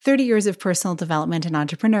30 years of personal development and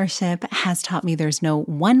entrepreneurship has taught me there's no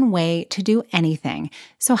one way to do anything.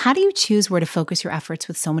 So how do you choose where to focus your efforts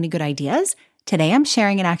with so many good ideas? Today, I'm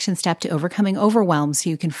sharing an action step to overcoming overwhelm so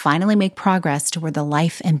you can finally make progress toward the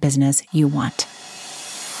life and business you want.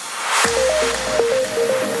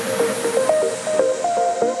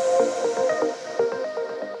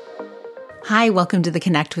 Hi, welcome to the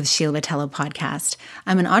Connect with Sheila Botelho podcast.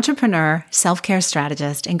 I'm an entrepreneur, self-care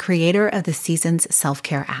strategist, and creator of the Seasons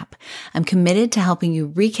Self-Care app. I'm committed to helping you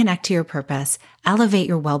reconnect to your purpose, elevate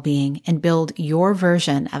your well-being, and build your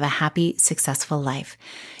version of a happy, successful life.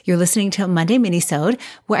 You're listening to a Monday minisode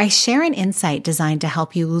where I share an insight designed to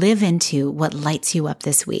help you live into what lights you up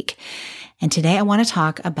this week. And today I want to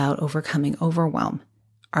talk about overcoming overwhelm.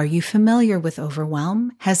 Are you familiar with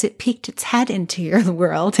overwhelm? Has it peeked its head into your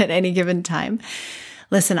world at any given time?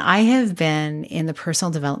 Listen, I have been in the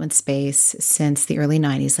personal development space since the early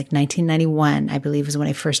 90s, like 1991, I believe was when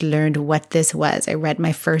I first learned what this was. I read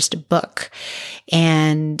my first book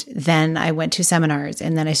and then I went to seminars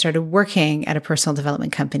and then I started working at a personal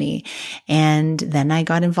development company. And then I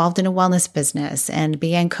got involved in a wellness business and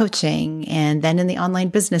began coaching and then in the online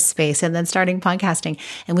business space and then starting podcasting.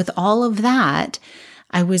 And with all of that,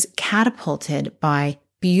 I was catapulted by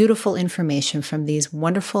beautiful information from these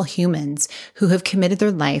wonderful humans who have committed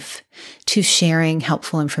their life to sharing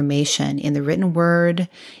helpful information in the written word,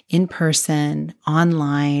 in person,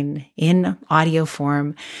 online, in audio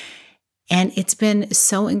form. And it's been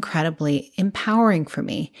so incredibly empowering for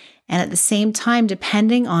me. And at the same time,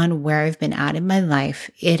 depending on where I've been at in my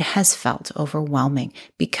life, it has felt overwhelming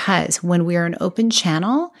because when we are an open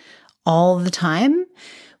channel all the time,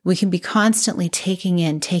 we can be constantly taking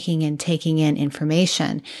in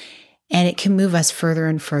information, and it can move us further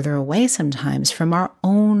and further away sometimes from our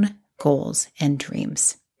own goals and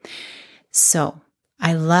dreams. So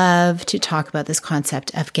I love to talk about this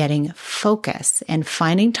concept of getting focus and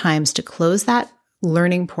finding times to close that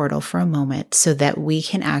learning portal for a moment so that we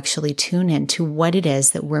can actually tune in to what it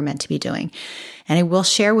is that we're meant to be doing. And I will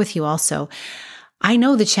share with you also, I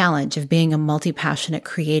know the challenge of being a multi-passionate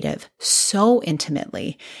creative so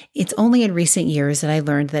intimately. It's only in recent years that I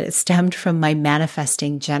learned that it stemmed from my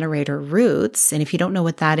manifesting generator roots. And if you don't know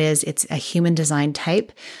what that is, it's a human design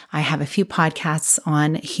type. I have a few podcasts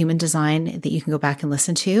on human design that you can go back and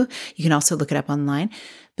listen to. You can also look it up online.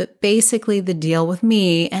 But basically the deal with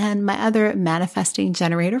me and my other manifesting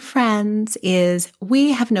generator friends is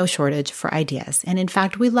we have no shortage for ideas. And in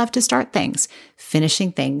fact, we love to start things.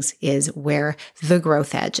 Finishing things is where the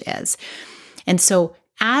growth edge is. And so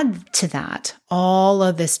add to that all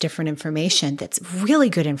of this different information that's really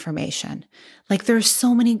good information. Like there's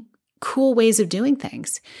so many cool ways of doing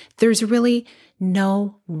things. There's really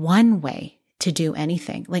no one way to do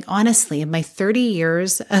anything. Like honestly, in my 30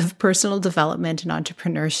 years of personal development and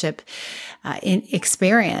entrepreneurship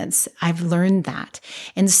experience, I've learned that.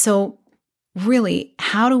 And so really,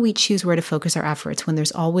 how do we choose where to focus our efforts when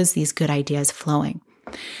there's always these good ideas flowing?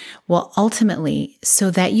 Well, ultimately,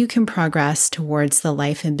 so that you can progress towards the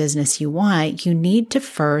life and business you want, you need to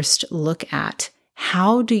first look at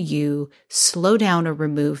how do you slow down or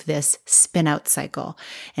remove this spin out cycle?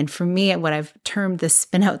 And for me, what I've termed the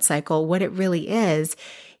spin out cycle, what it really is,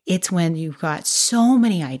 it's when you've got so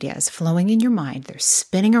many ideas flowing in your mind, they're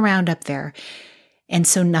spinning around up there, and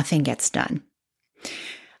so nothing gets done.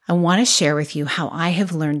 I want to share with you how I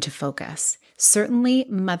have learned to focus. Certainly,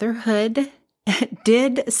 motherhood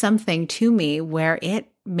did something to me where it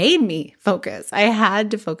made me focus. I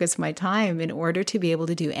had to focus my time in order to be able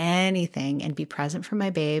to do anything and be present for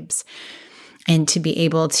my babes and to be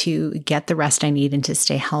able to get the rest I need and to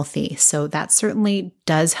stay healthy. So that certainly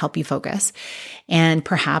does help you focus. And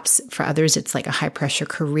perhaps for others, it's like a high pressure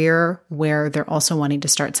career where they're also wanting to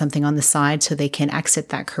start something on the side so they can exit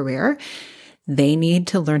that career. They need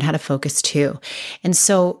to learn how to focus too. And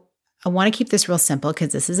so I want to keep this real simple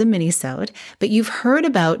because this is a mini-sode, but you've heard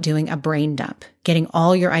about doing a brain dump, getting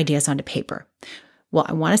all your ideas onto paper. Well,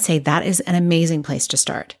 I want to say that is an amazing place to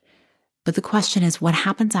start. But the question is, what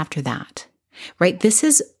happens after that? Right? This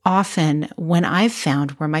is often when I've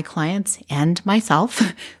found where my clients and myself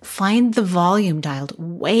find the volume dialed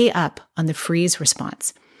way up on the freeze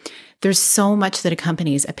response. There's so much that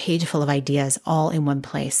accompanies a page full of ideas all in one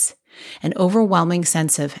place. An overwhelming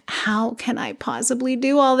sense of how can I possibly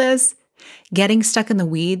do all this? Getting stuck in the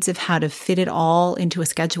weeds of how to fit it all into a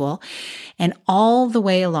schedule, and all the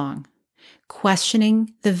way along,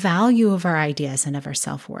 questioning the value of our ideas and of our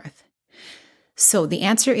self-worth. So the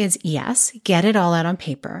answer is yes, get it all out on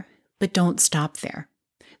paper, but don't stop there.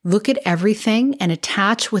 Look at everything and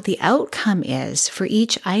attach what the outcome is for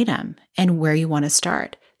each item and where you want to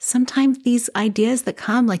start. sometimes these ideas that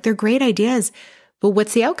come, like they're great ideas, but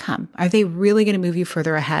what's the outcome? Are they really going to move you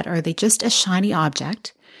further ahead? Or are they just a shiny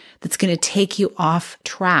object that's going to take you off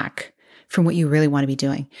track from what you really want to be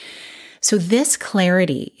doing? So this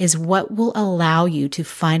clarity is what will allow you to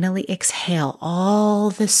finally exhale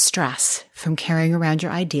all the stress from carrying around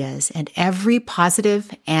your ideas and every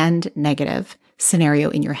positive and negative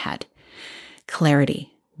scenario in your head.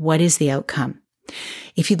 Clarity. What is the outcome?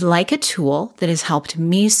 If you'd like a tool that has helped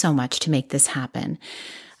me so much to make this happen,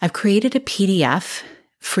 I've created a PDF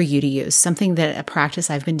for you to use, something that a practice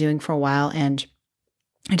I've been doing for a while, and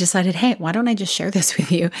I decided, hey, why don't I just share this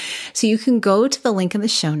with you? So you can go to the link in the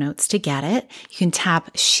show notes to get it. You can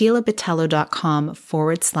tap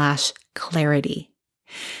sheilabatello.com/clarity.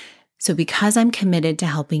 So because I'm committed to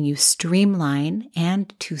helping you streamline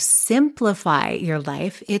and to simplify your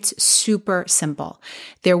life, it's super simple.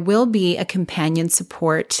 There will be a companion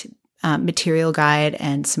support material guide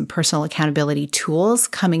and some personal accountability tools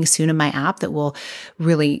coming soon in my app that will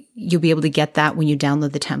really, you'll be able to get that when you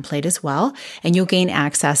download the template as well. And you'll gain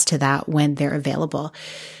access to that when they're available.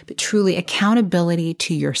 But truly, accountability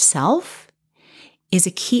to yourself is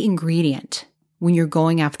a key ingredient when you're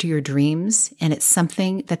going after your dreams. And it's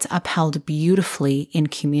something that's upheld beautifully in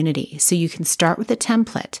community. So you can start with a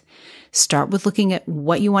template, start with looking at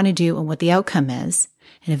what you want to do and what the outcome is,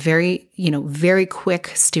 and a very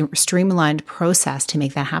quick, streamlined process to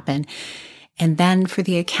make that happen. And then for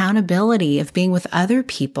the accountability of being with other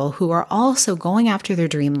people who are also going after their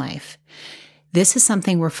dream life. This is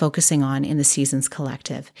something we're focusing on in the Seasons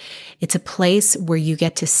Collective. It's a place where you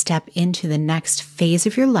get to step into the next phase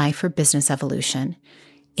of your life or business evolution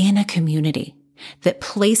in a community that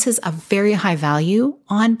places a very high value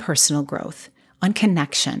on personal growth, on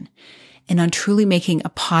connection, and on truly making a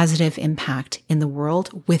positive impact in the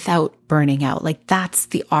world without burning out. Like that's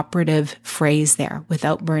the operative phrase there,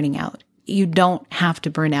 without burning out. You don't have to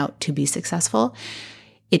burn out to be successful.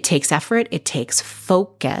 It takes effort. It takes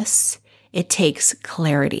focus. It takes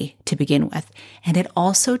clarity to begin with. And it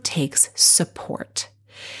also takes support.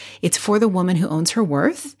 It's for the woman who owns her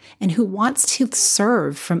worth and who wants to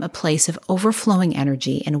serve from a place of overflowing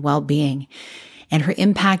energy and well-being. And her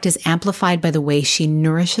impact is amplified by the way she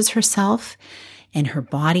nourishes herself and her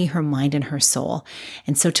body, her mind, and her soul.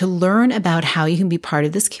 And so to learn about how you can be part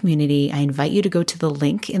of this community, I invite you to go to the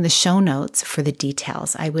link in the show notes for the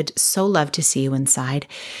details. I would so love to see you inside.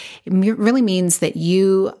 It really means that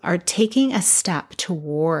you are taking a step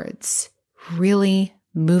towards really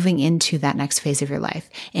moving into that next phase of your life.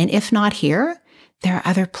 And if not here, there are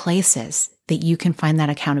other places that you can find that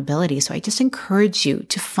accountability. So I just encourage you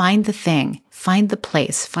to find the thing, find the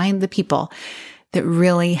place, find the people that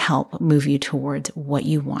really help move you towards what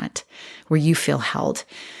you want, where you feel held.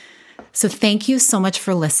 So thank you so much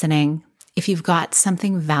for listening. If you've got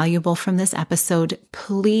something valuable from this episode,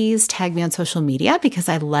 please tag me on social media because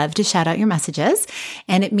I love to shout out your messages.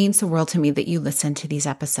 And it means the world to me that you listen to these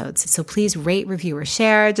episodes. So please rate, review, or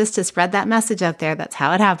share just to spread that message out there. That's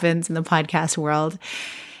how it happens in the podcast world.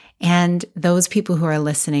 And those people who are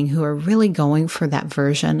listening, who are really going for that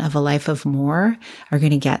version of a life of more, are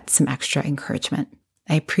going to get some extra encouragement.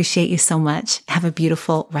 I appreciate you so much. Have a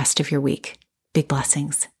beautiful rest of your week. Big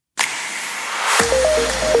blessings.